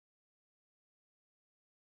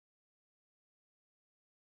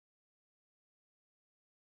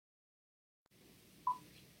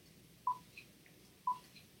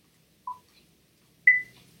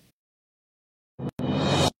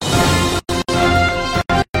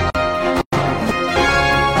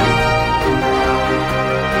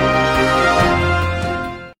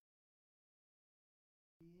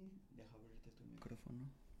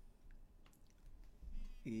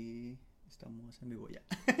estamos en vivo ya.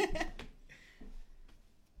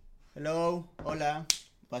 Hello, hola.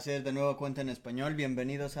 Va a ser de nuevo cuenta en español.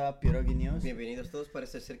 Bienvenidos a Pierogi News. Bienvenidos todos,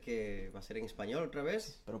 parece ser que va a ser en español otra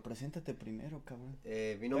vez. Pero preséntate primero, cabrón.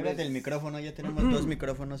 Mi nombre Pégate es... el micrófono, ya tenemos dos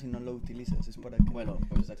micrófonos y no lo utilizas. Es para que... Bueno,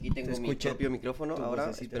 pues aquí tengo mi propio micrófono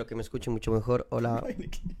ahora. Espero que me escuchen mucho mejor. Hola.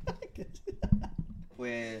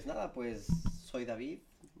 Pues nada, pues soy David.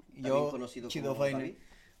 Yo, conocido Chido como Faine.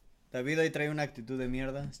 David hoy trae una actitud de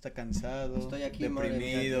mierda, está cansado, Estoy aquí,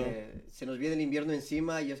 deprimido. Se nos viene el invierno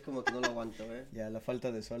encima y es como que no lo aguanto, Ya, la falta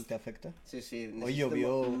de sol te afecta. Sí, sí. Hoy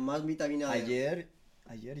llovió. Más vitamina D.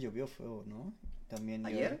 Ayer llovió feo, ¿no? También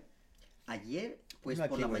 ¿Ayer? Ayer, pues no,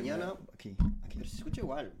 por aquí, la güey, mañana... Aquí. Pero se escucha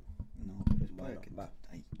igual. No, pero es para Bueno, que... va.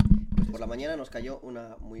 Ahí. Pues por la mañana nos cayó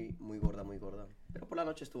una muy gorda. Pero por la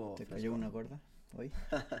noche estuvo ¿Te fresco. cayó una gorda hoy?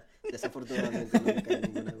 Desafortunadamente no me cayó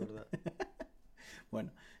ninguna gorda.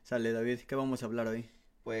 Bueno, sale David, ¿qué vamos a hablar hoy?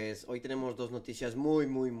 Pues hoy tenemos dos noticias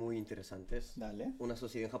muy interesantes. Dale. Una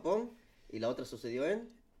sucedió en Japón y la otra sucedió en...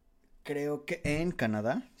 Creo que en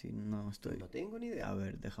Canadá, sí, no estoy... No tengo ni idea. A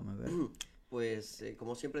ver, déjame ver. Pues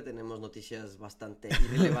como siempre tenemos noticias bastante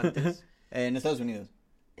irrelevantes. En Estados Unidos.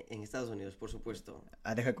 En Estados Unidos, por supuesto.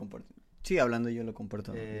 Deja compartir. Sí, hablando yo lo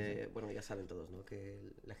comparto. Bueno, ya saben todos, ¿no? Que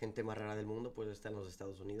la gente más rara del mundo pues está en los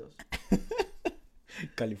Estados Unidos.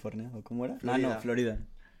 California, ¿o cómo era? Florida. No, Florida.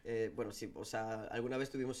 Bueno, sí, o sea, alguna vez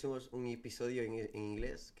tuvimos un episodio en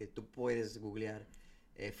inglés que tú puedes googlear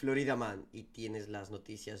Florida Man y tienes las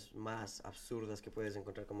noticias más absurdas que puedes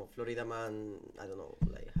encontrar, como Florida Man, I don't know,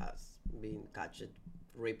 like has been catched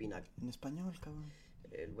raping a... En español, cabrón.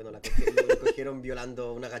 Bueno, lo cogieron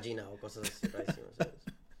violando una gallina o cosas así rarísimas, ¿sabes?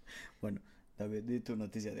 Bueno, David, di tu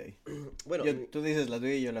noticia de ahí. Bueno, tú dices la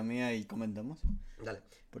tuya y yo la mía y comentamos. Dale.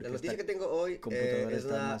 Porque La noticia que tengo hoy computadora es,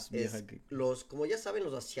 está más vieja que... como ya saben,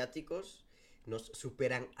 los asiáticos nos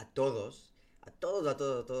superan a todos,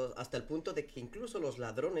 hasta el punto de que incluso los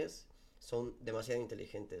ladrones son demasiado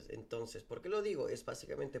inteligentes. Entonces, ¿por qué lo digo? Es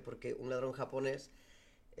básicamente porque un ladrón japonés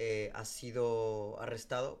ha sido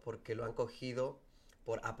arrestado porque lo han cogido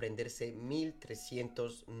por aprenderse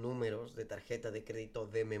 1300 números de tarjeta de crédito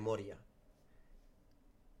de memoria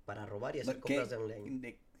para robar y hacer compras de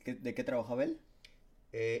online. ¿De qué trabajaba él?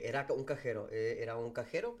 Era un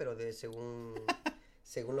cajero, pero según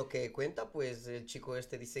lo que cuenta, pues el chico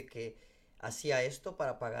este dice que hacía esto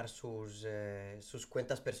para pagar sus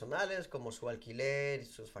cuentas personales, como su alquiler,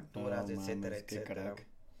 sus facturas, etcétera. Crack.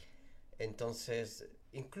 Entonces,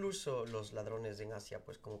 incluso los ladrones en Asia,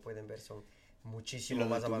 pues como pueden ver, son muchísimo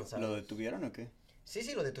más avanzados. ¿Lo detuvieron o qué?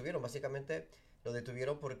 Sí, lo detuvieron, básicamente lo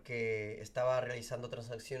detuvieron porque estaba realizando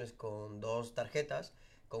transacciones con dos tarjetas.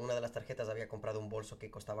 Con una de las tarjetas había comprado un bolso que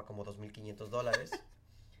costaba como $2,500.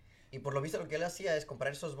 Y por lo visto lo que él hacía es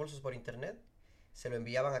comprar esos bolsos por internet, se lo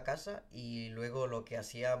enviaban a casa y luego lo que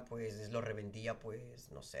hacía pues es lo revendía,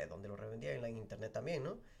 pues no sé dónde lo revendía, en internet también,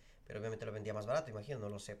 ¿no? Pero obviamente lo vendía más barato, imagino, no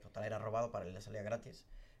lo sé, total era robado, para él le salía gratis.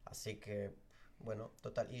 Así que, bueno,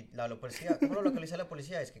 total. Y la policía, ¿cómo lo localizó la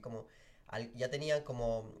policía? Es que como ya tenían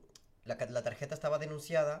como, la tarjeta estaba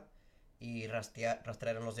denunciada y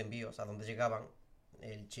rastrearon los envíos a donde llegaban.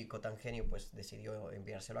 El chico tan genio pues decidió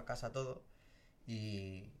enviárselo a casa todo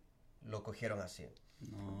y lo cogieron así.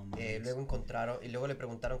 No, luego le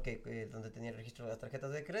preguntaron que dónde tenía el registro de las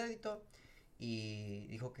tarjetas de crédito y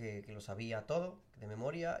dijo que lo sabía todo de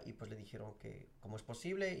memoria y pues le dijeron que cómo es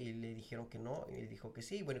posible y le dijeron que no y él dijo que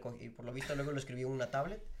sí. Bueno, y por lo visto luego lo escribió en una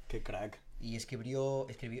tablet. Qué crack. Y escribió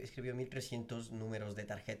 1300 números de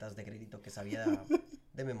tarjetas de crédito que sabía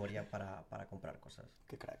de memoria para comprar cosas.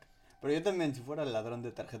 Qué crack. Pero yo también, si fuera ladrón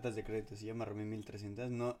de tarjetas de crédito, si yo me robé 1300,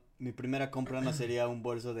 no, mi primera compra no sería un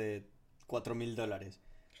bolso de $4,000.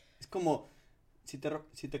 Es como, si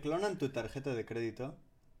te clonan tu tarjeta de crédito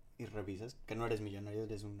y revisas, que no eres millonario,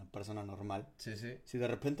 eres una persona normal. Sí. Si de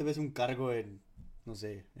repente ves un cargo no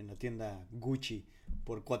sé, en la tienda Gucci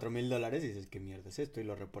por $4,000, dices, ¿qué mierda es esto? Y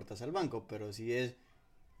lo reportas al banco. Pero si es,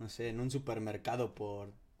 no sé, en un supermercado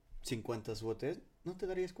por 50 suotes, no te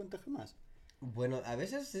darías cuenta jamás. Bueno, a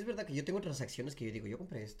veces es verdad que yo tengo transacciones que yo digo, yo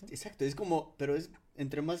compré esto. Exacto, es como, pero es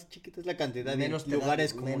entre más chiquita es la cantidad menos de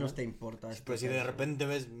lugares como... menos te importa. Pero si de repente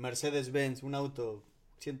ves Mercedes-Benz, un auto,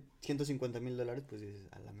 $150,000, pues dices,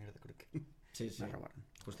 a la mierda, creo que sí. me robaron.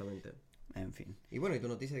 Justamente. En fin. Y bueno, ¿y tu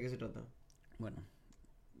noticia de qué se trata? Bueno,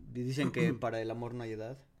 dicen que para el amor no hay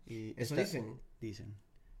edad. Y ¿Eso dicen? Dicen.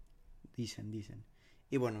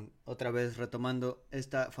 Y bueno, otra vez retomando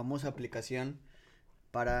esta famosa aplicación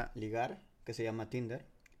para ligar, que se llama Tinder,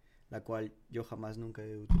 la cual yo jamás nunca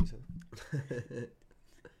he utilizado.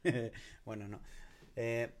 Bueno, no.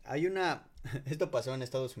 Hay una, esto pasó en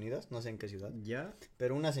Estados Unidos, no sé en qué ciudad, ¿Ya?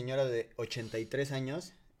 pero una señora de 83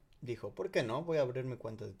 años dijo, ¿por qué no? Voy a abrir mi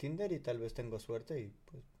cuenta de Tinder y tal vez tengo suerte y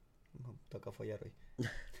pues toca follar hoy.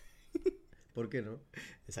 ¿Por qué no?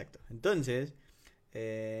 Exacto. Entonces,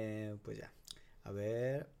 pues ya, a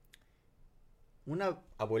ver, una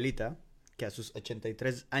abuelita que a sus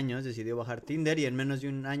 83 años decidió bajar Tinder y en menos de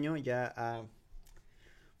un año ya ha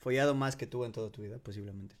follado más que tú en toda tu vida,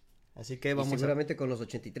 posiblemente. Así que Y vamos seguramente con los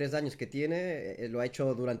 83 años que tiene, lo ha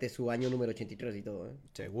hecho durante su año número 83 y todo, ¿eh?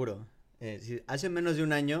 Seguro. Hace menos de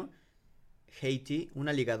un año, Haiti,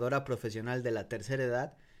 una ligadora profesional de la tercera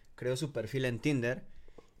edad, creó su perfil en Tinder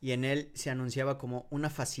y en él se anunciaba como una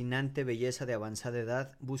fascinante belleza de avanzada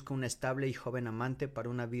edad, busca un estable y joven amante para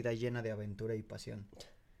una vida llena de aventura y pasión.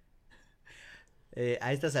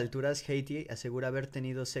 A estas alturas, Haiti asegura haber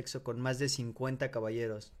tenido sexo con más de 50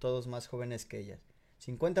 caballeros, todos más jóvenes que ella.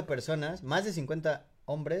 50 personas, más de 50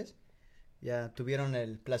 hombres, ya tuvieron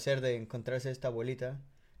el placer de encontrarse a esta abuelita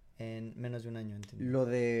en menos de un año. Lo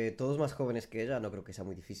de todos más jóvenes que ella, no creo que sea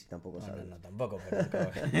muy difícil tampoco, No, ¿sabes? no, tampoco,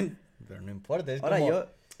 pero no importa, es Ahora, como...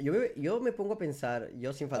 yo me pongo a pensar,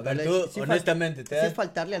 yo sin A ver, faltarle... tú, sin honestamente, sin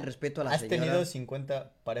faltarle al respeto a la ¿has señora, tenido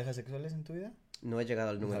 50 parejas sexuales en tu vida? no he llegado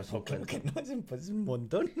al número No, claro 50. que no, pues, es un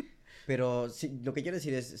montón. Pero lo que quiero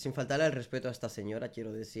decir es, sin faltarle al respeto a esta señora,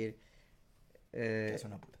 quiero decir... Es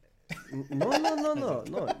una puta.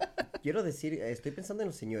 No. Quiero decir, estoy pensando en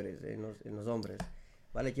los señores, en los hombres.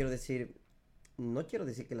 Vale, quiero decir, no quiero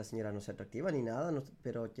decir que la señora no sea atractiva ni nada,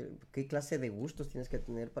 pero ¿qué clase de gustos tienes que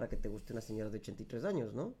tener para que te guste una señora de 83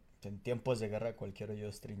 años, no? En tiempos de guerra cualquiera yo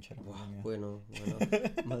estrincha. Bueno,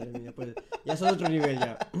 madre mía, pues ya es otro nivel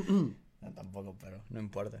ya. No, tampoco, pero no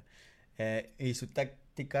importa. Y su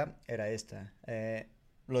táctica era esta.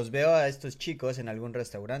 Los veo a estos chicos en algún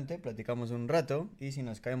restaurante, platicamos un rato y si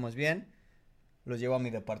nos caemos bien, los llevo a mi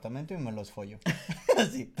departamento y me los follo.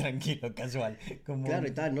 Así, tranquilo, casual. Como... Claro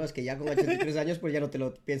y tal, ¿no? Es que ya con 83 años pues ya no te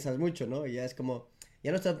lo piensas mucho, ¿no? Ya es como,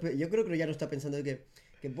 ya no está, yo creo que ya no está pensando que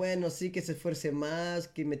bueno, sí, que se esfuerce más,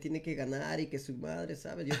 que me tiene que ganar y que su madre,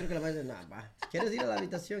 ¿sabes? Yo creo que la madre, no, va, ¿quieres ir a la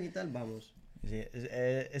habitación y tal? Vamos. Sí,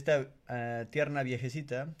 esta tierna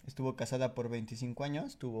viejecita estuvo casada por 25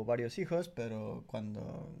 años, tuvo varios hijos, pero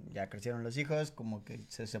cuando ya crecieron los hijos, como que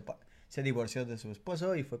se divorció de su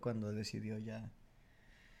esposo y fue cuando decidió ya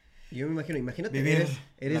Yo me imagino, imagínate, vivir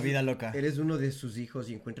la vida loca. Eres uno de sus hijos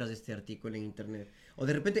y encuentras este artículo en internet. O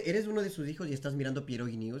de repente eres uno de sus hijos y estás mirando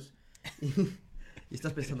Pierogi News y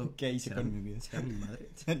estás pensando, ¿Qué hice con mi vida? ¿será mi madre?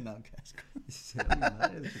 No, qué asco. ¿Será mi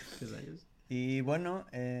madre de 83 años? Y bueno,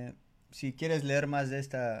 si quieres leer más de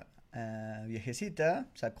esta viejecita,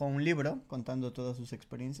 sacó un libro contando todas sus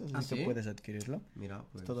experiencias, así que ¿sí? puedes adquirirlo. Mira,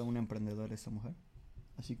 pues... Es toda una emprendedora esta mujer.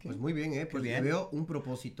 Así que... Pues muy bien, pues bien. le veo un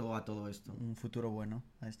propósito a todo esto. Un futuro bueno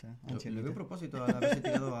a esta Le ancianita. veo un propósito a haberse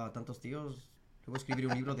tirado a tantos tíos. Luego escribir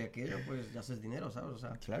un libro de aquello, pues ya haces dinero, ¿sabes? O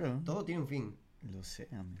sea, Claro. todo tiene un fin. Lo sé,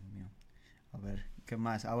 amigo mío. A ver, ¿qué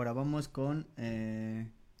más? Ahora vamos con...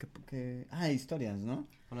 historias, ¿no?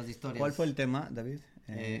 Con las historias. ¿Cuál fue el tema, David?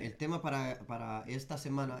 El tema para esta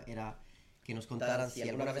semana era que nos contaran si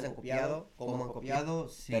alguna vez han copiado, cómo han copiado,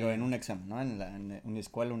 si Pero en un examen, ¿no? En una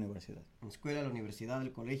escuela o universidad. en la escuela, la universidad,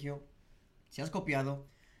 el colegio. Si has copiado,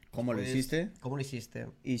 ¿Cómo lo pues, hiciste? ¿Cómo lo hiciste?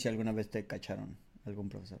 Y si alguna vez te cacharon algún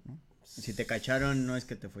profesor, ¿no? Si te cacharon, no es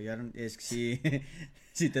que te follaron, es si,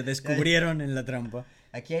 si te descubrieron en la trampa.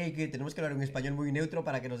 Aquí tenemos que hablar un español muy neutro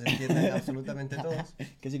para que nos entiendan absolutamente todos.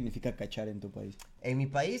 ¿Qué significa cachar en tu país? En mi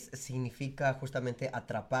país significa justamente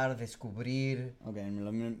atrapar, descubrir. Ok, en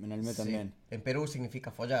el mío Sí. también. En Perú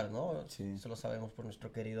significa follar, ¿no? Sí. Eso lo sabemos por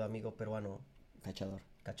nuestro querido amigo peruano, Cachador.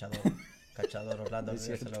 Cachador. Cachador Orlando. Es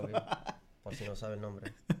se cierto. lo veo, por si no sabe el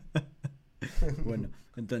nombre. Bueno,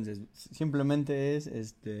 entonces, simplemente es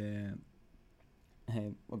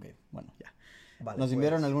ok, bueno, ya. Vale, ¿Nos pues,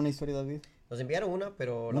 enviaron alguna historia, David? Nos enviaron una,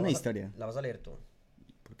 pero... Una historia. La vas a leer tú.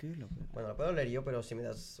 ¿Por qué? Bueno, la puedo leer yo, pero si me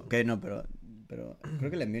das... Ok, no, pero creo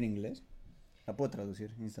que la envió en inglés. La puedo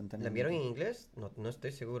traducir instantáneamente. ¿La enviaron en inglés? No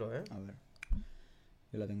estoy seguro, ¿eh? A ver,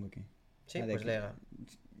 yo la tengo aquí. Sí, Ah, de pues aquí. léela.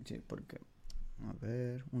 Sí, porque... A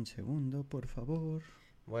ver, un segundo, por favor.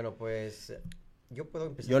 Bueno, pues... Yo puedo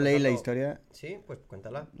empezar Yo leí la contando- historia, Sí, pues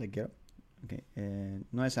cuéntala. le quiero. Ok,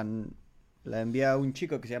 no es... La envía un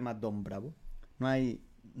chico que se llama Don Bravo. ¿No hay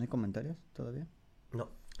comentarios todavía? No,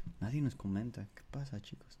 Nadie nos comenta. ¿Qué pasa,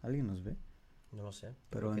 chicos? ¿Alguien nos ve? no lo sé.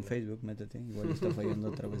 Pero Creo en que no. Facebook, métete. Igual está fallando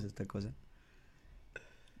otra vez esta cosa.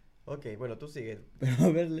 Ok, bueno, tú sigue. Pero a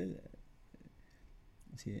verle...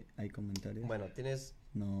 Sí, hay comentarios. Bueno, tienes...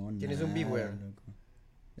 No, tienes nada, un beware. loco.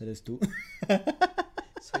 ¿Eres tú?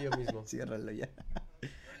 Soy yo mismo. Ciérralo ya.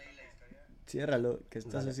 Ciérralo, que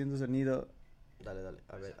estás Dale. haciendo sonido. Dale, dale.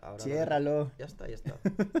 A ver, ahora. Ciérralo. Ya está, ya está.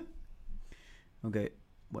 Ok,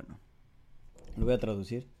 bueno. Lo voy a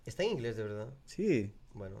traducir. Está en inglés, de verdad. Sí.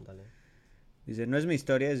 Bueno, dale. Dice, no es mi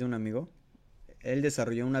historia, es de un amigo. Él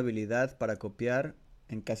desarrolló una habilidad para copiar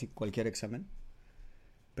en casi cualquier examen.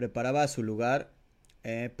 Preparaba su lugar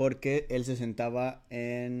porque él se sentaba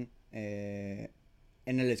en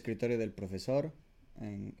el escritorio del profesor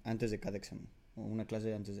antes de cada examen. O una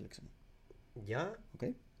clase antes del examen. ¿Ya? ¿Ok?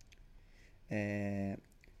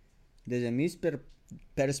 Desde mi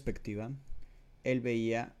perspectiva, él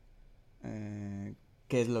veía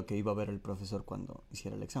qué es lo que iba a ver el profesor cuando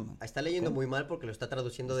hiciera el examen. Está leyendo ¿Ok? muy mal porque lo está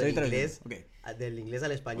traduciendo Estoy del inglés, traduciendo, del inglés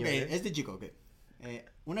al español. Ok, ¿eh? este chico, ok.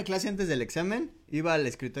 Una clase antes del examen, iba al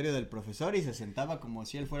escritorio del profesor y se sentaba como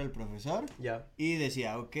si él fuera el profesor. Ya. Y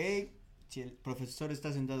decía, ok, si el profesor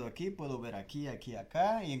está sentado aquí, puedo ver aquí, aquí,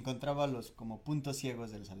 acá. Y encontraba los como puntos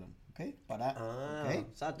ciegos del salón, ¿ok? Ah, ok.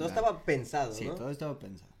 o sea, todo Ya. estaba pensado, Sí, ¿no? todo estaba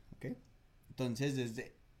pensado, ¿ok?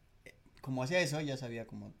 Entonces, como hacía eso, ya sabía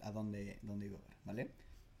como a dónde iba a ver, ¿vale?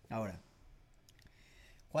 Ahora,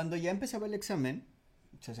 cuando ya empezaba el examen,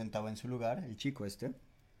 se sentaba en su lugar, el chico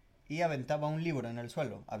y aventaba un libro en el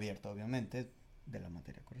suelo, abierto obviamente, de la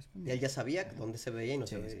materia Y correspondiente. él ya sabía dónde se veía y no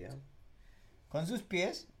Sí, se sí, veía. sí. Con sus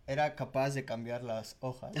pies era capaz de cambiar las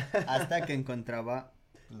hojas hasta que encontraba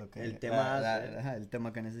El tema, el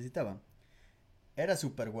tema que necesitaba. Era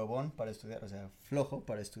súper huevón para estudiar, o sea, flojo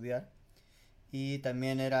para estudiar. Y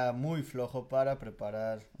también era muy flojo para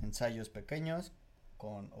preparar ensayos pequeños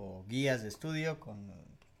o guías de estudio con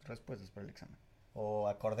respuestas para el examen. O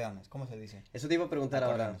acordeones, ¿cómo se dice? Eso te iba a preguntar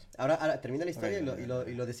ahora. Acordarnos. Ahora termina la historia Ok,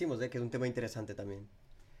 y lo decimos, que es un tema interesante también.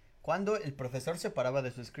 Cuando el profesor se paraba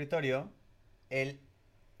de su escritorio, el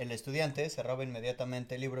estudiante cerraba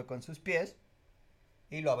inmediatamente el libro con sus pies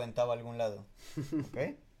y lo aventaba a algún lado.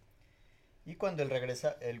 ¿Ok? Y cuando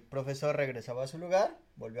el profesor regresaba a su lugar,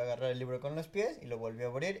 volvió a agarrar el libro con los pies y lo volvió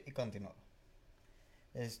a abrir y continuaba.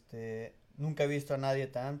 Nunca he visto a nadie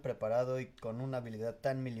tan preparado y con una habilidad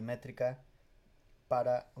tan milimétrica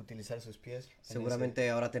para utilizar sus pies. Seguramente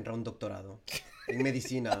ahora tendrá un doctorado en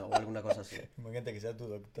medicina o alguna cosa así. Imagínate que sea tu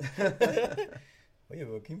doctor. Oye,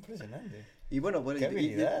 pero qué impresionante. Y bueno, Qué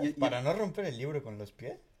habilidad. Para no romper el libro con los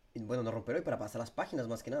pies. Bueno, no romperlo y para pasar las páginas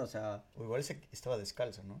más que nada, o sea, O igual estaba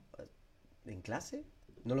descalzo, ¿no? ¿en clase?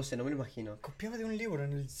 No lo sé, no me lo imagino. Copiaba de un libro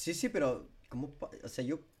en el... Sí, pero o sea,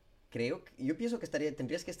 yo pienso que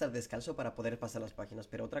tendrías que estar descalzo para poder pasar las páginas,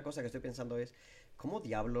 pero otra cosa que estoy pensando es, ¿cómo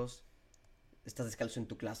diablos estás descalzo en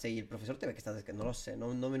tu clase y el profesor te ve que estás descalzo? No lo sé,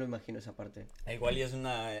 no me lo imagino esa parte. Igual y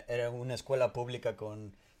era una escuela pública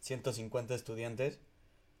con 150 estudiantes.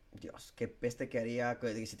 Dios, qué peste que haría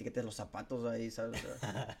que si te quites los zapatos ahí, ¿sabes? O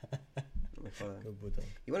sea, no me jodas. Qué puto.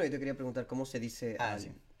 Y bueno, yo te quería preguntar cómo se dice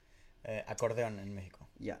Sí. Acordeón en México.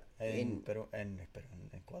 Ya. En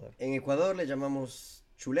Ecuador. En Ecuador le llamamos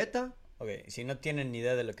chuleta. Ok, si no tienen ni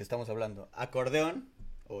idea de lo que estamos hablando, acordeón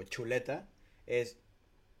o chuleta es,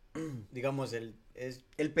 digamos, es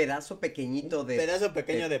El pedazo pequeñito un de... pedazo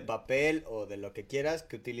pequeño de papel o de lo que quieras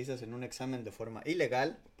que utilizas en un examen de forma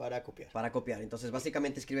ilegal para copiar. Para copiar. Entonces,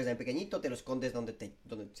 básicamente escribes en pequeñito, te lo escondes donde te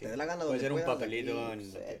Sí. dé la gana. Puede donde ser un puedas, papelito aquí, en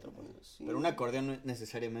pues, lo que- te lo pones así. Pero un acordeón no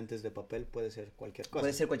necesariamente es de papel, puede ser cualquier cosa.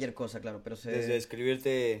 Puede ser cualquier cosa, claro, pero Desde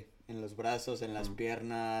escribirte en los brazos, en las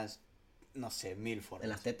piernas, no sé, mil formas. en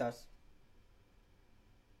las tetas.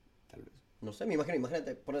 Tal vez. No sé,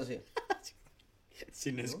 imagínate, por así.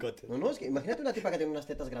 Sin escote. No, es que imagínate una tipa que tiene unas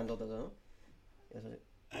tetas grandotas, ¿no? Eso sí.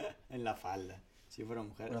 En la falda. Si fuera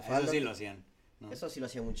mujer. Una Eso falda sí que- lo hacían. ¿no? Eso sí lo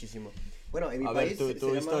hacía muchísimo. Bueno, en mi A país ver, se tu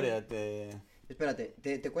llama- historia Espérate,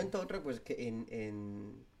 te cuento otra, pues que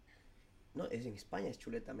No, es en España, es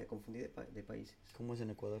chuleta, me confundí de países. ¿Cómo es en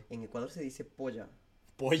Ecuador? En Ecuador se dice polla.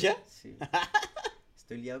 ¿Polla? Sí.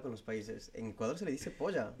 Estoy liado con los países. En Ecuador se le dice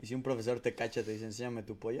polla. Y si un profesor te cacha, te dice, enséñame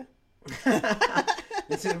tu polla.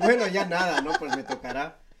 Dices, bueno, ya nada, ¿no? Pues me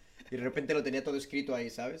tocará. Y de repente lo tenía todo escrito ahí,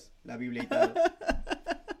 ¿sabes? La Biblia y tal.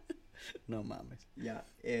 No mames. Ya.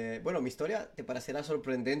 Bueno, mi historia te parecerá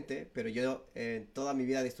sorprendente, pero yo toda mi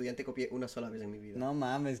vida de estudiante copié una sola vez en mi vida. No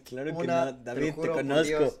mames, claro que Una, no. David, te, juro por conozco.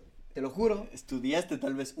 Dios, te lo juro. Estudiaste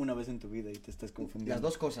tal vez una vez en tu vida y te estás confundiendo. Las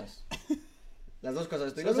dos cosas. Las dos cosas.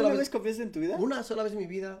 Estoy ¿Solo una una vez copiaste en tu vida? Una sola vez en mi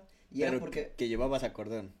vida. Y Pero era porque... que llevabas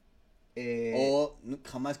acordeón. eh, O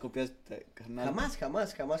jamás copiaste.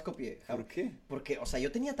 Jamás copié. ¿Por qué? Porque, o sea,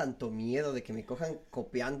 yo tenía tanto miedo de que me cojan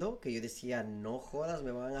copiando que yo decía, no jodas,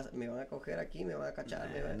 me van a coger aquí, me van a cachar.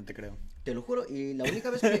 No te creo. Te lo juro. Y la única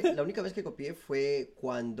vez que copié fue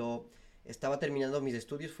cuando estaba terminando mis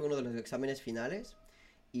estudios, fue uno de los exámenes finales.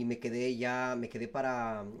 Y me quedé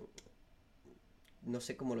para... no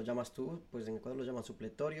sé cómo lo llamas tú, pues en Ecuador lo llaman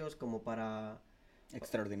supletorios, como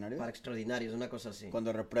 ¿Extraordinarios? para extraordinarios, una cosa así.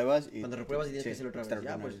 Cuando repruebas y... Cuando repruebas y tienes sí, que hacerlo otra vez.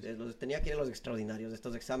 Ya, pues extraordinarios. tenía que ir a los extraordinarios,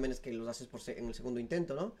 estos exámenes que los haces en el segundo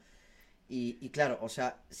intento, ¿no? Y claro, o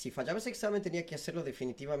sea, si fallaba ese examen tenía que hacerlo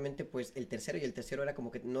definitivamente, pues el tercero, y el tercero era como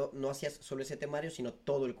que no hacías solo ese temario, sino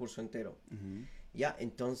todo el curso entero. Ujú. Ya,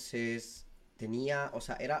 entonces tenía, o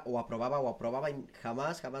sea, era o aprobaba, y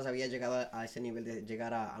jamás había llegado a ese nivel de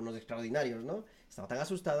llegar a unos extraordinarios, ¿no? Estaba tan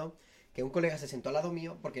asustado que un colega se sentó al lado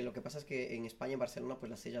mío, porque lo que pasa es que en España, en Barcelona, pues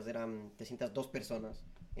las sillas eran, te sientas dos personas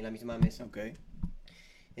en la misma mesa. Ok.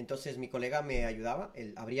 Entonces mi colega me ayudaba,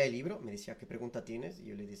 él abría el libro, me decía, ¿qué pregunta tienes? Y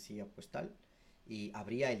yo le decía, pues tal. Y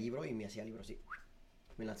abría el libro y me hacía el libro así.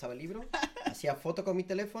 Me lanzaba el libro, hacía foto con mi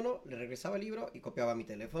teléfono, le regresaba el libro y copiaba mi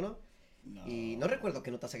teléfono. No. Y no recuerdo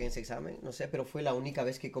qué nota saqué en ese examen, no sé, pero fue la única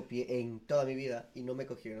vez que copié en toda mi vida y no me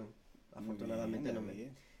cogieron. Afortunadamente Muy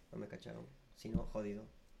bien, no me cacharon. Si no, jodido.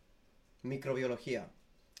 Microbiología.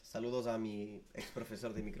 Saludos a mi ex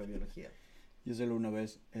profesor de microbiología. Yo solo una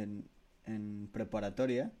vez en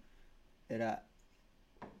preparatoria era...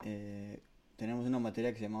 teníamos una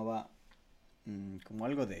materia que se llamaba como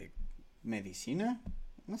algo de medicina,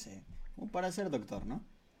 no sé, como para ser doctor, ¿no?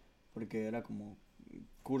 Porque era como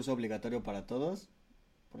curso obligatorio para todos,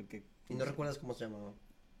 porque... ¿Y no recuerdas cómo se llamaba?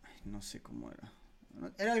 No sé cómo era.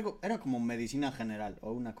 Era algo, era como medicina general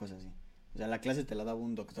o una cosa así. O sea, la clase te la daba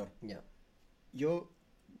un doctor. Ya. Yo,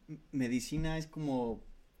 medicina es como,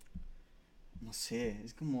 no sé,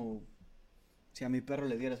 es como si a mi perro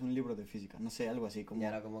le dieras un libro de física, no sé, algo así, como... Ya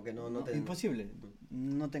era como que no te... Imposible,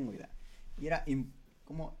 no tengo idea. Y era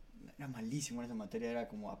como, era malísimo en esa materia, era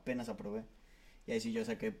como apenas aprobé. Y ahí sí yo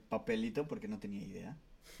saqué papelito porque no tenía idea.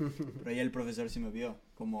 Pero ahí el profesor sí me vio,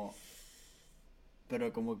 como...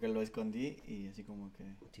 Pero como que lo escondí y así como que...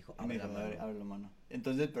 Dijo, y me abre dijo, la mano. abre la mano.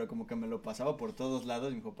 Entonces, pero como que me lo pasaba por todos lados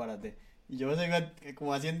y me dijo, párate. Y yo se iba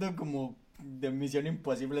como haciendo como de misión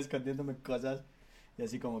imposible, escondiéndome cosas. Y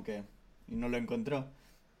así como que... Y no lo encontró.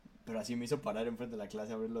 Pero así me hizo parar enfrente de la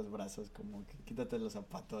clase, abrir los brazos, como que quítate los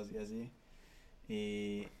zapatos y así.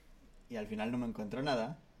 Y al final no me encontró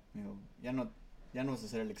nada. Me dijo, ya no vas a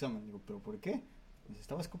hacer el examen. Digo, ¿pero por qué? Pues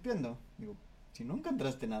estabas copiando. Digo, si no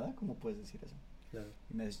encontraste nada, ¿cómo puedes decir eso? Claro.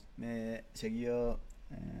 Y me siguió,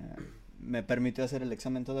 me permitió hacer el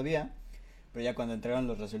examen todavía, pero ya cuando entregaron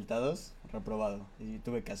los resultados, reprobado. Y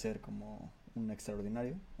tuve que hacer como un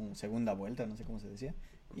extraordinario, una segunda vuelta, no sé cómo se decía,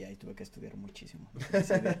 y ahí tuve que estudiar muchísimo. No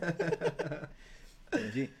tenía idea.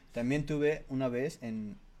 Pero sí, también tuve una vez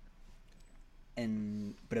en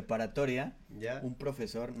preparatoria, Ya. un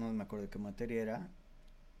profesor, no me acuerdo de qué materia era,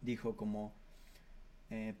 dijo como,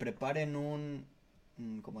 preparen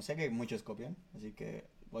como sé que muchos copian, así que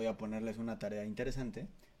voy a ponerles una tarea interesante.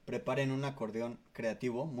 Preparen un acordeón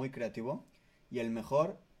creativo, muy creativo, y el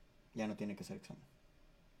mejor ya no tiene que ser examen.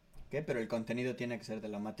 ¿Ok? Pero el contenido tiene que ser de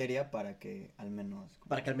la materia para que al menos...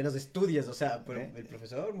 Para que al menos estudies, o sea, pero ¿Eh? el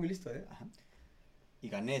profesor muy listo, ¿eh? Ajá. Y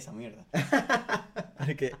gané esa mierda.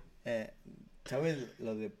 Porque, ¿sabes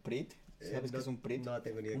lo de PRIT? ¿Sabes qué es un PRIT? No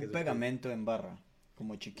tengo ni idea qué es Un pegamento en barra,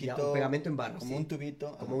 como chiquito. Ya, un pegamento en barra, como sí. un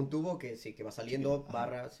tubito. Como ajá. un tubo que sí, que va saliendo, Chiquito, ajá.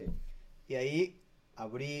 barra, sí. Y ahí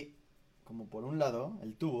abrí como por un lado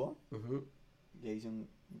el tubo, Ujú. ya hice una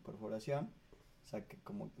perforación, o sea que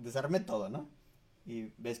como desarmé todo, ¿no?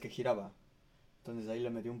 Y ves que giraba. Entonces ahí le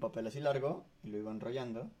metí un papel así largo y lo iba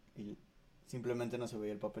enrollando y simplemente no se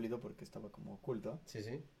veía el papelito porque estaba como oculto. Sí,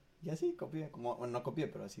 sí. Y así copié, como, bueno, no copié,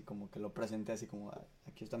 pero así como que lo presenté así como, "Ah,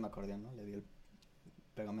 aquí está mi acordeón", ¿no? Le di el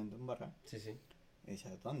pegamento en barra. Sí, sí. Y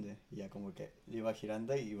decía, ¿dónde? Y ya como que le iba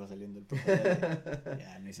girando y iba saliendo el papel.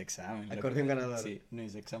 Ya, no hice examen. loco. Acordeón ganador. Sí, no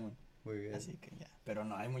hice examen. Muy bien. Así que ya. Pero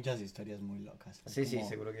no, hay muchas historias muy locas. Sí, sí, Como-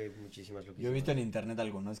 seguro que hay muchísimas loquísimas. Yo he visto en internet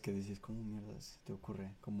algunas que dices, ¿cómo mierda se te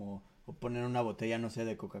ocurre? Como o poner una botella, no sé,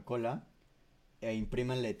 de Coca-Cola e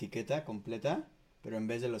imprimen la etiqueta completa, pero en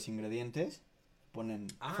vez de los ingredientes ponen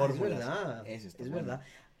fórmulas. Es verdad. Eso está Es bueno. verdad.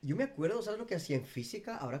 Yo me acuerdo, ¿sabes lo que hacía en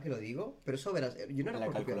física? Ahora que lo digo, pero eso verás, yo no ¿En era la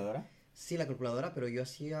por copiar. calculadora? Sí, la calculadora, pero yo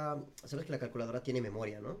hacía, ¿sabes que la calculadora tiene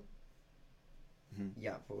memoria, no? Ujú.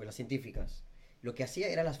 Ya, pues las científicas. Lo que hacía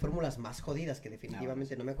eran las fórmulas más jodidas que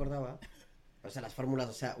definitivamente no me acordaba. O sea, las fórmulas,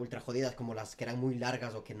 o sea, ultra jodidas, como las que eran muy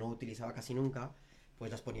largas o que no utilizaba casi nunca,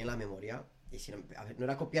 pues las ponía en la memoria. Y si no, a ver, no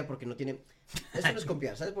era copiar porque no tiene... Eso no es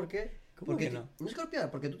copiar, ¿sabes por qué? ¿Cómo Porque que no? no es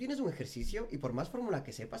copiar, porque tú tienes un ejercicio y por más fórmula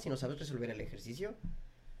que sepas, si no sabes resolver el ejercicio,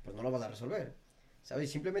 pues no lo vas a resolver.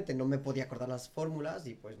 ¿Sabes? Simplemente no me podía acordar las fórmulas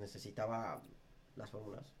y pues necesitaba las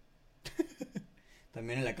fórmulas.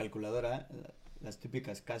 También en la calculadora, las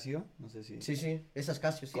típicas Casio, no sé si... Sí, sí, esas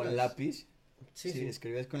Casio, sí. con las- lápiz. Sí, Sí, sí.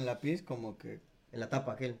 escribías con lápiz como que En la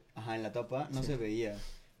tapa, aquel. Ajá, en la tapa no Sí. se veía.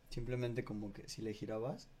 Simplemente como que si le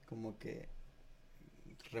girabas, como que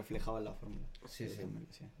reflejaba la fórmula. Sí, sí. Eso me lo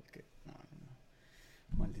decía. Es que, no.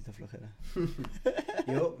 Maldita flojera.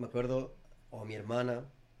 Yo me acuerdo, o mi hermana,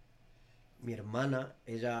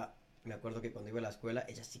 ella, me acuerdo que cuando iba a la escuela,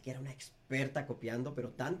 ella sí que era una experta copiando, pero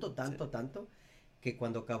tanto, que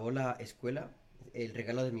cuando acabó la escuela, el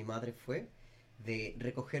regalo de mi madre fue de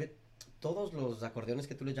recoger todos los acordeones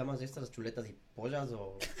que tú le llamas de estas chuletas y pollas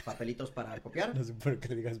o papelitos para copiar. No sé por qué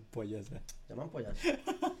le digas pollas. Llaman pollas.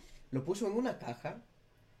 Lo puso en una caja,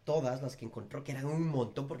 todas las que encontró, que eran un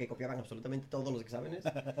montón porque copiaban absolutamente todos los exámenes,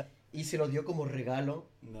 y se lo dio como regalo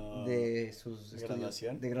No. de sus ¿De estudios.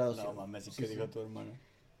 graduación? De graduación. No mames, ¿y Sí, qué sí. dijo tu hermano?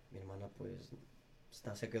 Mi hermana pues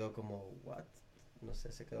se quedó como, ¿what? No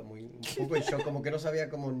sé, se quedó muy, un poco en shock, como que no sabía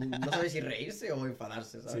no sabía si reírse o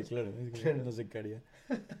enfadarse, ¿sabes? Sí, claro, es que Claro. no sé qué haría.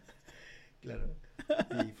 Claro.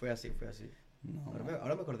 Y fue así, fue así. No,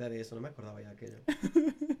 Ahora me acordé de eso, no me acordaba ya de aquello.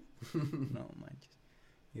 no manches.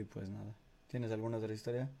 Y pues nada. ¿Tienes alguna otra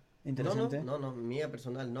historia No, interesante? no, mía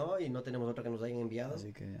personal no, y no tenemos otra que nos hayan enviado.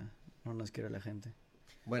 Así que ya, no nos quiere la gente.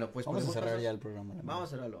 Bueno, pues Vamos a podemos cerrar pasar- ya el programa. la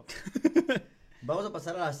Vamos a verdad. cerrarlo. Vamos a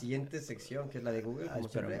pasar a la siguiente sección, que es la de Google, como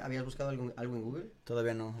espérame. siempre. ¿Habías buscado algo en Google?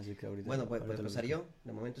 Todavía no, así que ahorita. Bueno, pues ahorita lo empezar busco. yo.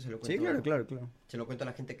 De momento se lo cuento. Sí, claro. Se lo cuento a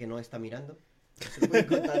la gente que no está mirando. pero se lo voy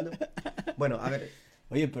contando. Bueno, a ver.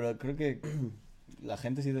 Oye, pero creo que la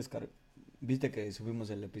gente sí descarga. Viste que subimos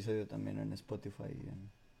el episodio también en Spotify. Y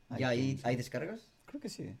en ¿Ya iTunes, hay ¿no? descargas? Creo que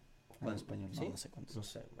sí. En ¿Cuánto? español, ¿Sí? no sé cuántos. No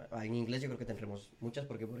sé. En inglés yo creo que tendremos muchas,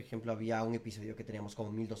 porque por ejemplo había un episodio que teníamos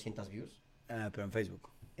como 1200 views. Ah, pero en Facebook.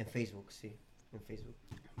 En Facebook, sí. En Facebook.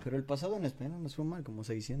 Pero el pasado en español nos fue mal, como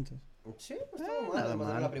 600. Sí, no estaba mal. nada Además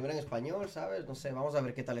era mal. la primera en español, ¿sabes? No sé, vamos a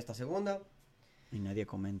ver qué tal esta segunda. Y nadie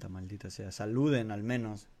comenta, maldita sea. Saluden al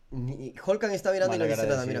menos. Holkan está mirando y no dice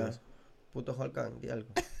nada, mira. Malagradecidos. Puto Holkan, di algo.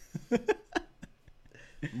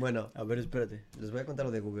 Bueno, A ver, espérate. les voy a contar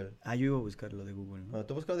lo de Google. Ah, yo iba a buscar lo de Google, ¿no? Bueno,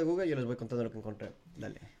 tú buscas lo de Google y yo les voy contando lo que encontré.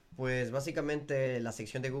 Dale. Pues básicamente la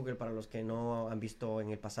sección de Google, para los que no han visto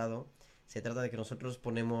en el pasado, se trata de que nosotros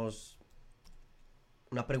ponemos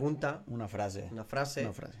una pregunta, Una frase. una frase,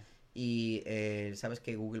 Una frase. y sabes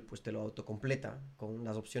que Google pues te lo autocompleta con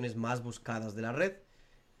las opciones más buscadas de la red.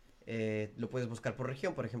 Lo puedes buscar por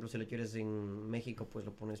región, por ejemplo, si lo quieres en México, pues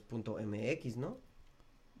lo pones .mx, ¿no?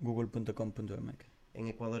 Google.com.mx. En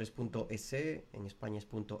Ecuador es .es, en España es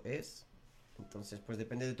 .es. Entonces, pues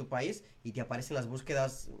depende de tu país y te aparecen las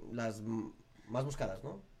búsquedas, más buscadas,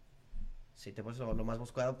 ¿no? Si te pones lo más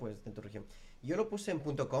buscado, pues en tu región. Yo lo puse en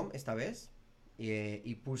 .com esta vez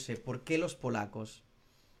y puse ¿por qué los polacos?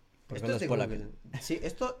 ¿Por qué Esto es los de polacos? Google. Sí,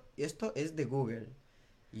 esto es de Google.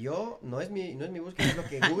 Yo, no es mi búsqueda, es lo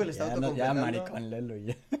que Google está Ya, no, ya, autocompletando. maricón, lelo,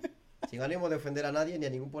 ya. Sin ánimo de ofender a nadie ni a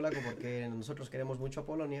ningún polaco, porque nosotros queremos mucho a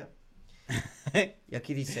Polonia. Y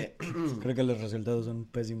aquí dice, Creo que los resultados son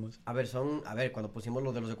pésimos. a ver, cuando pusimos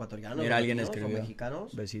lo de los ecuatorianos, Mira, alguien latinos o escribió.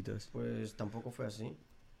 mexicanos, Besitos. pues tampoco fue así.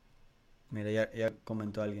 Mira, ya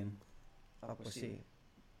comentó alguien. Ah, pues sí,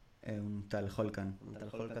 Un tal Holkan. un tal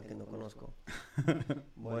Holkan que no conozco.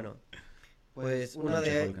 Bueno, pues una Mucho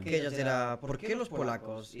de Holkan. aquellas era, ¿por qué los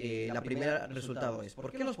polacos? La primera resultado es,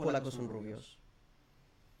 ¿por qué los polacos son rubios?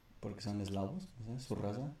 Porque son eslavos, no sé, su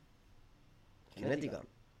raza. Genética.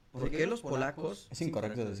 ¿Por qué los polacos? ¿Es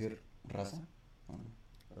incorrecto decir raza? ¿O no?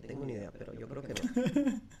 No tengo ni idea, pero yo creo que no.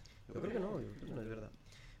 Yo creo que no es verdad.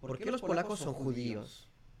 ¿Por qué los polacos son judíos?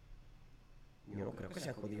 Yo no creo que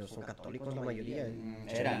sean judíos, son católicos la mayoría.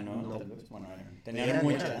 Eran, ¿no? No. Tal vez. Bueno, tenían Eran,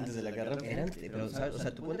 mucho eran. antes de la guerra. Pero, ¿sabes? O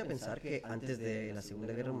sea, tú ponte a pensar que antes de la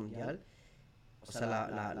Segunda Guerra Mundial, o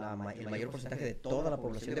sea, el mayor porcentaje de toda la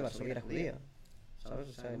población de Varsovia era judía. ¿Sabes?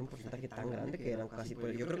 O sea, era un porcentaje tan grande que eran casi...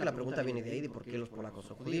 Yo creo que la pregunta viene de ahí, de por qué los polacos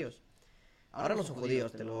son judíos. Ahora no son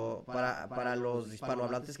judíos, para los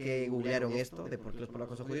hispanohablantes que googlearon esto, de por qué los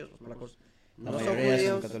polacos son judíos, los polacos La no son mayoría son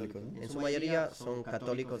judíos, católicos, ¿no? en su mayoría son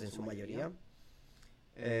católicos, en su mayoría.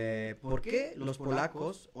 ¿Por qué los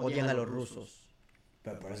polacos odian a los rusos?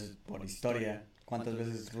 Pero eso es por historia. ¿Cuántas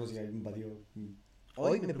veces Rusia invadió?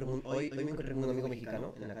 Hoy me encontré con un amigo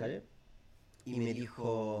mexicano en la calle y me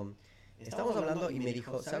dijo, estábamos hablando y me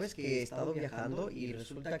dijo, ¿sabes que he estado viajando y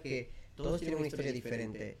resulta que todos tienen una historia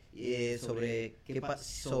diferente sobre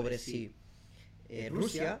si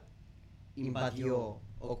Rusia invadió,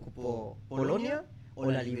 ocupó Polonia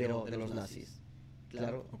o la liberó de los nazis?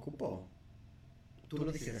 Claro, ¿Ocupó? tú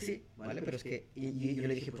lo dices así, ¿vale? Pero es que, y yo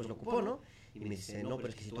le dije, pues lo ocupó, ¿no? Y me dice, no, pero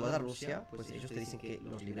es que si tú vas a Rusia, pues ellos te dicen que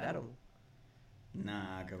los liberaron.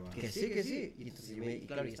 Nah, qué va. Que sí, que sí. Y entonces y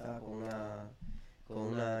claro, y estaba con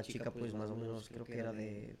una chica, pues más o menos, creo que era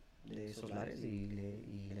de de esos lares y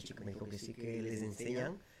la chica me dijo que sí, que les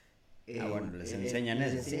enseñan. Bueno, les enseñan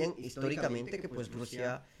les eso. enseñan históricamente que pues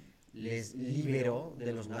Rusia les liberó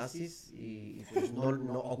de los nazis y pues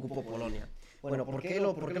no ocupó Polonia. Bueno, ¿por qué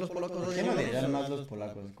los polacos ¿Por qué no le dirán más los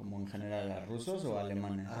polacos? ¿Como en general a rusos o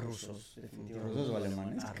alemanes? A rusos, definitivamente. ¿Rusos o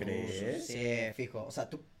alemanes? A ¿Crees? rusos, sí, fijo. O sea,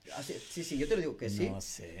 tú, sí, yo te lo digo que sí. No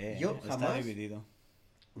sé. Yo Está jamás- dividido.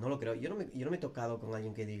 No lo creo. Yo no me he tocado con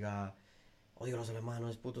alguien que diga, odio a los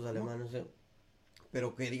alemanes, putos alemanes.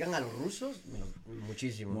 Pero que digan a los rusos,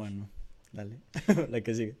 muchísimos. Bueno, dale. La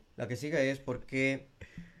que sigue. La que sigue es ¿por qué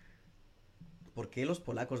los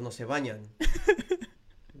polacos no se bañan?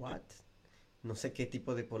 What? No sé qué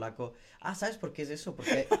tipo de polaco. Ah, ¿sabes por qué es eso?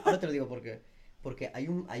 Porque ahora te lo digo por qué. Porque hay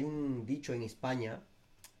un dicho en España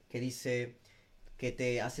que dice que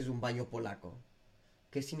te haces un baño polaco.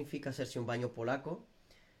 ¿Qué significa hacerse un baño polaco?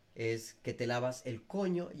 Es que te lavas el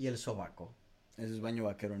coño y el sobaco. Eso es baño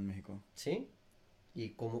vaquero en México. ¿Sí?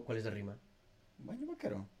 ¿Y cuál es la rima? Baño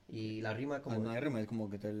vaquero. Y la rima como... No hay rima, es como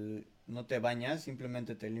que no te bañas,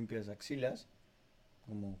 simplemente te limpias axilas,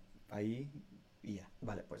 como ahí y ya.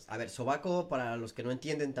 Vale, pues, a ver, sobaco, para los que no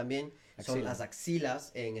entienden también, son Axila. las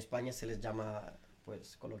axilas. En España se les llama,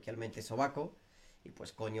 pues, coloquialmente sobaco. Y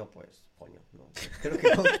pues, coño, ¿no? Creo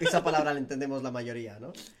que con esa palabra la entendemos la mayoría,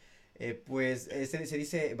 ¿no? Se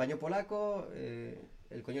dice baño polaco,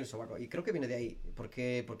 el coño y el sobaco. Y creo que viene de ahí. ¿Por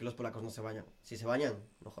qué los polacos no se bañan? Si se bañan,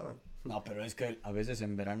 no jodan. No, pero es que a veces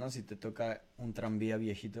en verano si te toca un tranvía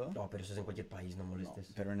viejito, No, pero eso es en cualquier país, no no,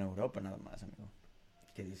 molestes. pero en Europa nada más, amigo.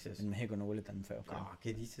 ¿Qué dices? En México no huele tan feo, creo. Ah,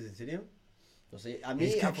 ¿qué dices? ¿En serio? No sé, a mí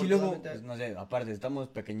Es que aquí luego, afortunadamente- pues, no sé, aparte estamos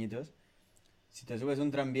pequeñitos, si te subes un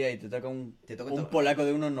tranvía y te toca un Te polaco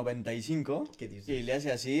de 1,95 ¿Qué dices? y le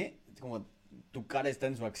hace así, es como tu cara está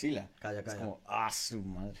en su axila. Calla, Es calla. como, su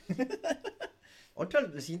madre.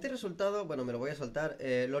 El siguiente resultado, bueno, me lo voy a soltar.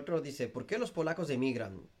 El otro dice, ¿por qué los polacos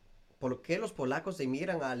emigran? ¿Por qué los polacos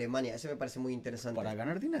emigran a Alemania? Ese me parece muy interesante. Para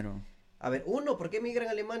ganar dinero. A ver, ¿por qué emigran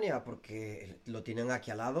a Alemania? Porque lo tienen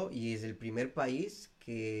aquí al lado y es el primer país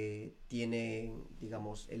que tiene,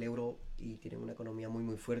 digamos, el euro y tiene una economía muy,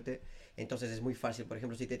 muy fuerte. Entonces es muy fácil. Por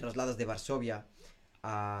ejemplo, si te trasladas de Varsovia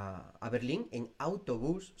a Berlín, en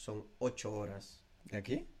autobús son 8 horas. ¿De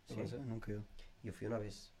aquí? Sí. No sé, nunca he ido. Yo fui una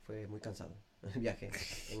vez, fue muy cansado el viaje.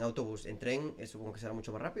 En autobús, en tren, supongo que será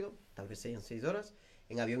mucho más rápido, tal vez sean 6 horas.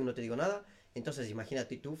 En avión no te digo nada. Entonces,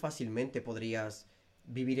 imagínate, tú fácilmente podrías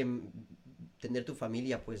tener tu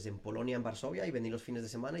familia pues en Polonia, en Varsovia y venir los fines de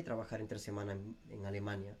semana y trabajar entre semana en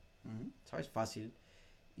Alemania. Ujú. ¿Sabes? Fácil.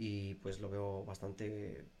 Y pues lo veo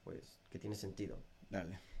bastante, pues, que tiene sentido.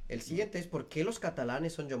 Dale. El siguiente es ¿por qué los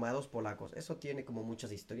catalanes son llamados polacos? Eso tiene como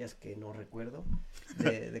muchas historias que no recuerdo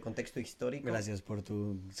de contexto histórico. Gracias por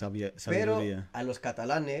tu Pero sabiduría. a los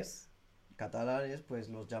catalanes pues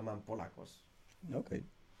los llaman polacos. Ok.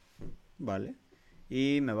 Vale.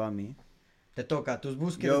 Y me va a mí. Te toca, tus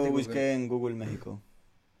búsquedas Yo de Google. busqué en Google México.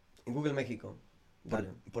 En Google México. Vale.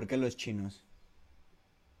 ¿Por qué los chinos?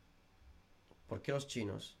 ¿Por qué los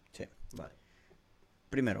chinos? Sí. Vale.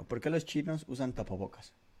 Primero, ¿por qué los chinos usan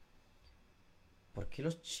tapabocas? ¿Por qué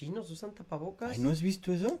los chinos usan tapabocas? Ay, ¿no has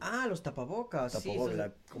visto eso? Ah, los tapabocas. Sí, Tapabocas,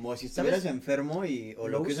 eso- como si ¿Sabes? estuvieras enfermo o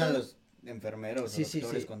Lo lo que usan usan- los enfermeros Sí, o sí,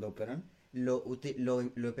 doctores sí. cuando operan. lo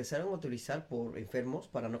empezaron a utilizar por enfermos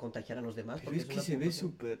para no contagiar a los demás. Pero porque es que una se ve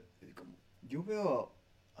precaución. súper... Yo veo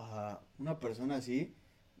a una persona así,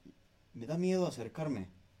 me da miedo acercarme.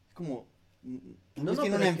 Es como... No, No, no, tiene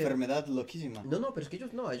pero una es que- enfermedad loquísima. No, pero es que ellos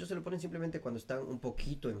se lo ponen simplemente cuando están un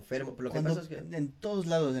poquito enfermos. Pero lo que Cuando pasa es que... en todos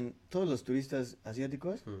lados, en todos los turistas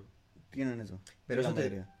asiáticos, Mm. tienen eso. Pero La eso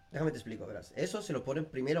mayoría. déjame te explico, verás. Eso se lo ponen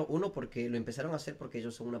primero uno porque lo empezaron a hacer porque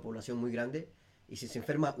ellos son una población muy grande y si se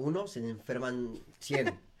enferma uno, se enferman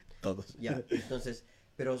 100. Todos. Ya, entonces,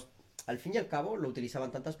 pero al fin y al cabo lo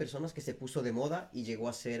utilizaban tantas personas que se puso de moda y llegó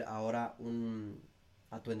a ser ahora un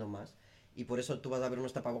atuendo más. Y por eso tú vas a ver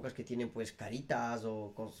unos tapabocas que tienen pues caritas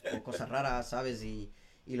o cosas raras, ¿sabes? Y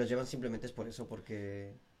los llevan simplemente es por eso,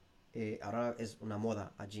 porque ahora es una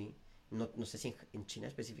moda allí. No sé si en China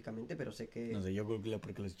específicamente, pero sé que... No sé, yo googleo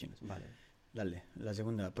por qué los chinos. Vale. Dale, la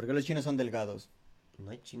segunda. ¿Por qué los chinos son delgados? No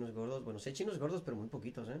hay chinos gordos. Bueno, sí hay chinos gordos, pero muy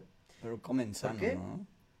poquitos, ¿eh? Pero comen sano, qué? ¿no?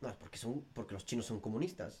 No, es porque los chinos son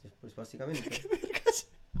comunistas, pues básicamente.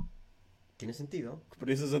 ¿Tiene sentido? ¿Por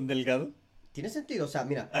eso son delgados? Tiene sentido, o sea,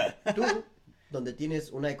 mira, tú, donde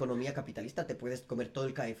tienes una economía capitalista, te puedes comer todo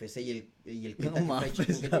el KFC y el No Kentucky Fried mames, Chicken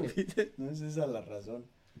que tienes. David, no es esa la razón.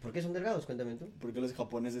 ¿Por qué son delgados? Cuéntame tú. ¿Por qué los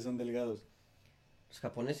japoneses son delgados? Los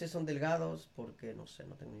japoneses son delgados porque, no sé,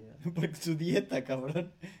 no tengo ni idea. Porque su dieta,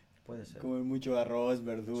 cabrón. Puede ser. Comen mucho arroz,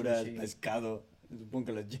 verduras, Sí, sí. pescado. Supongo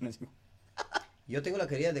que los chinos igual. Yo tengo la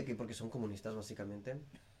teoría de que porque son comunistas, básicamente.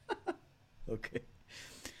 Ok.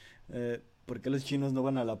 ¿Por qué los chinos no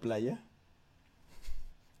van a la playa?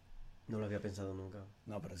 No lo había pensado nunca.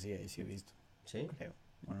 No, pero sí, ahí sí he visto, ¿Sí? creo.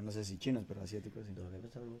 Bueno, no sé si chinos, pero asiáticos sí. No lo había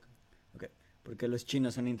pensado nunca. Ok. ¿Por qué los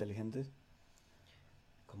chinos son inteligentes?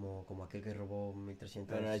 Como aquel que robó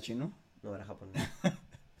 1300. ¿Pero era chino? No, era japonés.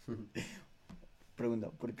 Pregunta,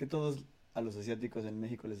 ¿por qué todos a los asiáticos en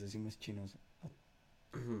México les decimos chinos?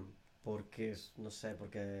 Porque, no sé,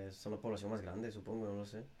 porque son la población más grande, supongo, no lo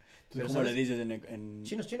sé. ¿Tú Pero, cómo ¿sabes? le dices en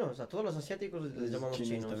Chinos, a todos los asiáticos les los llamamos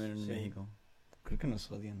chinos. también en sí. México? Creo que nos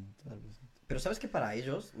odian, tal vez. Pero sabes que para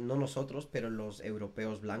ellos, no nosotros, pero los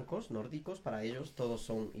europeos blancos, nórdicos, para ellos todos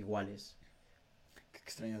son iguales. Qué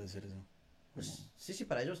extraño de ser eso. Pues, sí,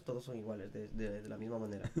 para ellos todos son iguales, de la misma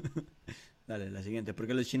manera. Dale, la siguiente. ¿Por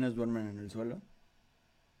qué los chinos duermen en el suelo?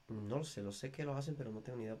 No lo sé que lo hacen, pero no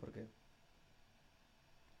tengo ni idea por qué.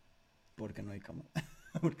 Porque no hay cama.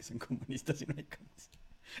 Porque son comunistas y no hay camas.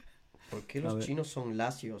 ¿Por qué A los ver. chinos son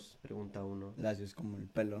lacios? Pregunta uno. Lacio es como el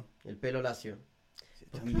pelo. El pelo lacio.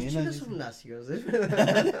 ¿Por qué los También chinos así- son lacios? Es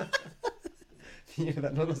verdad.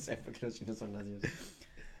 Mierda, no lo sé por qué los chinos son lacios.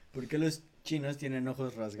 ¿Por qué los chinos tienen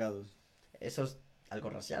ojos rasgados? Eso es algo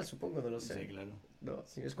racial, supongo, no lo sé. Sí, claro. No,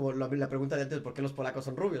 sí, es como la pregunta de antes, ¿por qué los polacos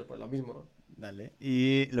son rubios? Pues lo mismo. Dale.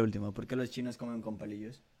 Y la última, ¿por qué los chinos comen con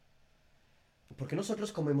palillos? ¿Por qué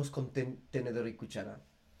nosotros comemos con tenedor y cuchara?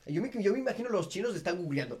 Yo me imagino los chinos están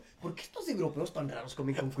googleando. ¿Por qué estos europeos tan raros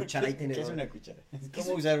comen con cuchara y tenedor? ¿Qué es una cuchara? ¿Qué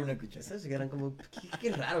 ¿Cómo es- usar una cuchara? ¿Sabes? Que eran como,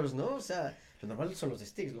 qué raros, ¿no? O sea, lo normal son los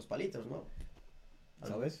sticks, los palitos, ¿no?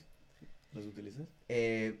 ¿Sabes? ¿Los utilizas?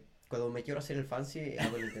 Cuando me quiero hacer el fancy,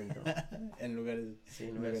 hago el intento. En lugares... Sí,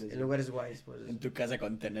 en lugares guays, pues. En tu casa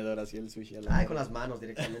con tenedor así el sushi a la Ah, mano. con las manos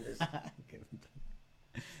directamente. Qué brutal.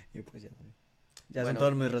 Y pues ya sabes. Ya Bueno. son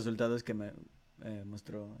todos mis resultados que me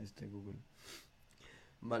mostró Google.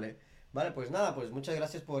 Vale, pues nada, pues muchas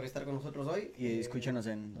gracias por estar con nosotros hoy. Y escúchanos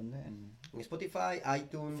en ¿dónde? En Spotify,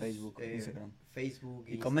 iTunes, Facebook, Instagram. Facebook,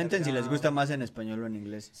 Y comenten si les gusta Instagram. más en español o en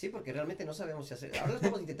inglés. Sí, porque realmente no sabemos si hacer. Ahora lo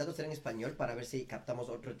estamos intentando hacer en español para ver si captamos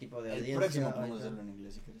otro tipo de El audiencia. próximo podemos hacerlo en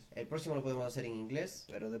inglés si quieres. El próximo lo podemos hacer en inglés.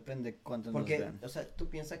 Pero depende cuántos Porque, nos vean. o sea, tú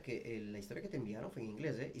piensas que la historia que te enviaron fue en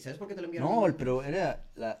inglés, ¿eh? ¿Y sabes por qué te lo enviaron? No, en pero era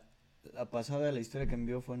la pasada, la historia que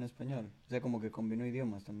envió fue en español. O sea, como que combinó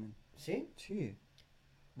idiomas también. ¿Sí? Sí.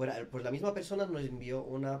 Bueno, pues la misma persona nos envió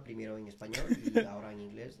una primero en español y ahora en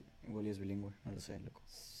inglés. Igual y es bilingüe, no lo sé, loco.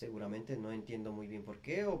 Seguramente, no entiendo muy bien por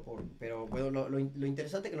qué pero bueno, lo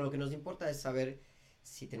interesante que lo que nos importa es saber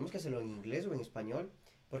si tenemos que hacerlo en inglés o en español,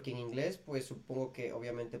 porque en inglés pues supongo que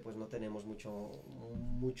obviamente pues no tenemos mucho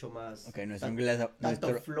más Ok, nuestro tan- inglés,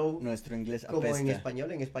 tanto flow nuestro inglés como apesta.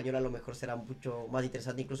 en español a lo mejor será mucho más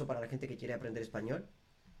interesante incluso para la gente que quiere aprender español.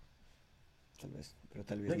 Tal vez, pero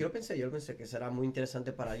tal vez No, no. yo lo pensé que será muy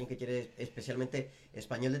interesante para alguien que quiere especialmente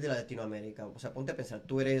español desde Latinoamérica. O sea, ponte a pensar,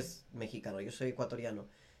 tú eres mexicano, yo soy ecuatoriano.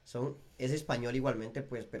 Es español igualmente,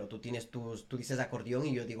 pues, pero tú dices acordeón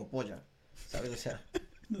y yo digo polla. ¿Sabes? O sea,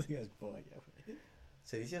 No digas polla, güey.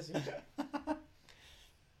 se dice así.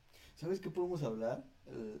 ¿Sabes qué podemos hablar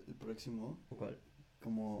el próximo? ¿Cuál?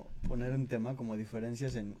 Como poner un tema como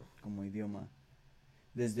diferencias en como idioma.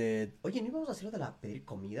 Desde Oye, ¿no íbamos a hacer lo de la pedir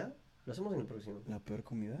comida? Lo hacemos en el próximo. la peor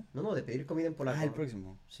comida. No, de pedir comida en polaco. Ah, el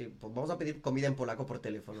próximo. Sí, pues vamos a pedir comida en polaco por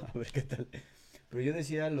teléfono. A ver qué tal. Pero yo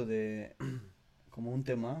decía lo de como un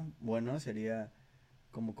tema bueno sería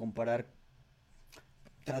como comparar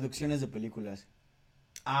traducciones de películas.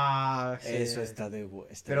 Ah, sí. Eso está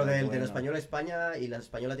está Pero muy del bueno. español a España y la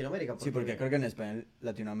español a Latinoamérica. Sí, porque creo que en español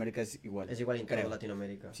Latinoamérica es igual. es igual en toda creo.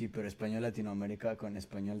 Latinoamérica. Sí, pero español Latinoamérica con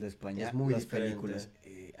español de España. Es muy las diferente. películas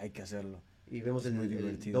hay que hacerlo. Y vemos Es muy el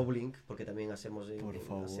divertido. doubling, porque también hacemos Por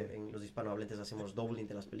favor. en los hispanohablantes hacemos doubling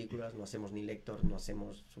de las películas, no hacemos ni lector, no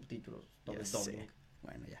hacemos subtítulos, todo Ya es sé. doubling.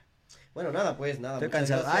 Bueno, ya. Bueno, nada, pues nada. Estoy muchas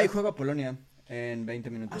cansado. gracias. Ay, juega Polonia en 20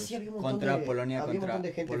 minutos. Ah, sí, había un montón contra de- Polonia había un contra montón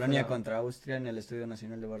de gente Polonia fuera. contra Austria en el Estadio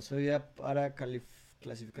Nacional de Varsovia para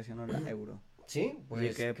clasificación a la Euro. Sí,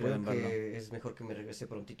 pues que creo pueden que verlo. es mejor que me regrese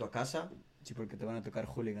prontito a casa. Sí, porque te van a tocar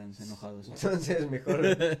hooligans enojados. Entonces, mejor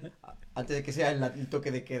antes de que sea el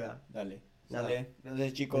toque de queda. Dale. Nada. Dale.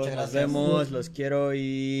 Entonces, chicos, Muchas nos gracias. vemos, los quiero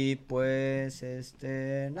y pues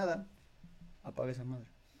nada. Apague esa madre.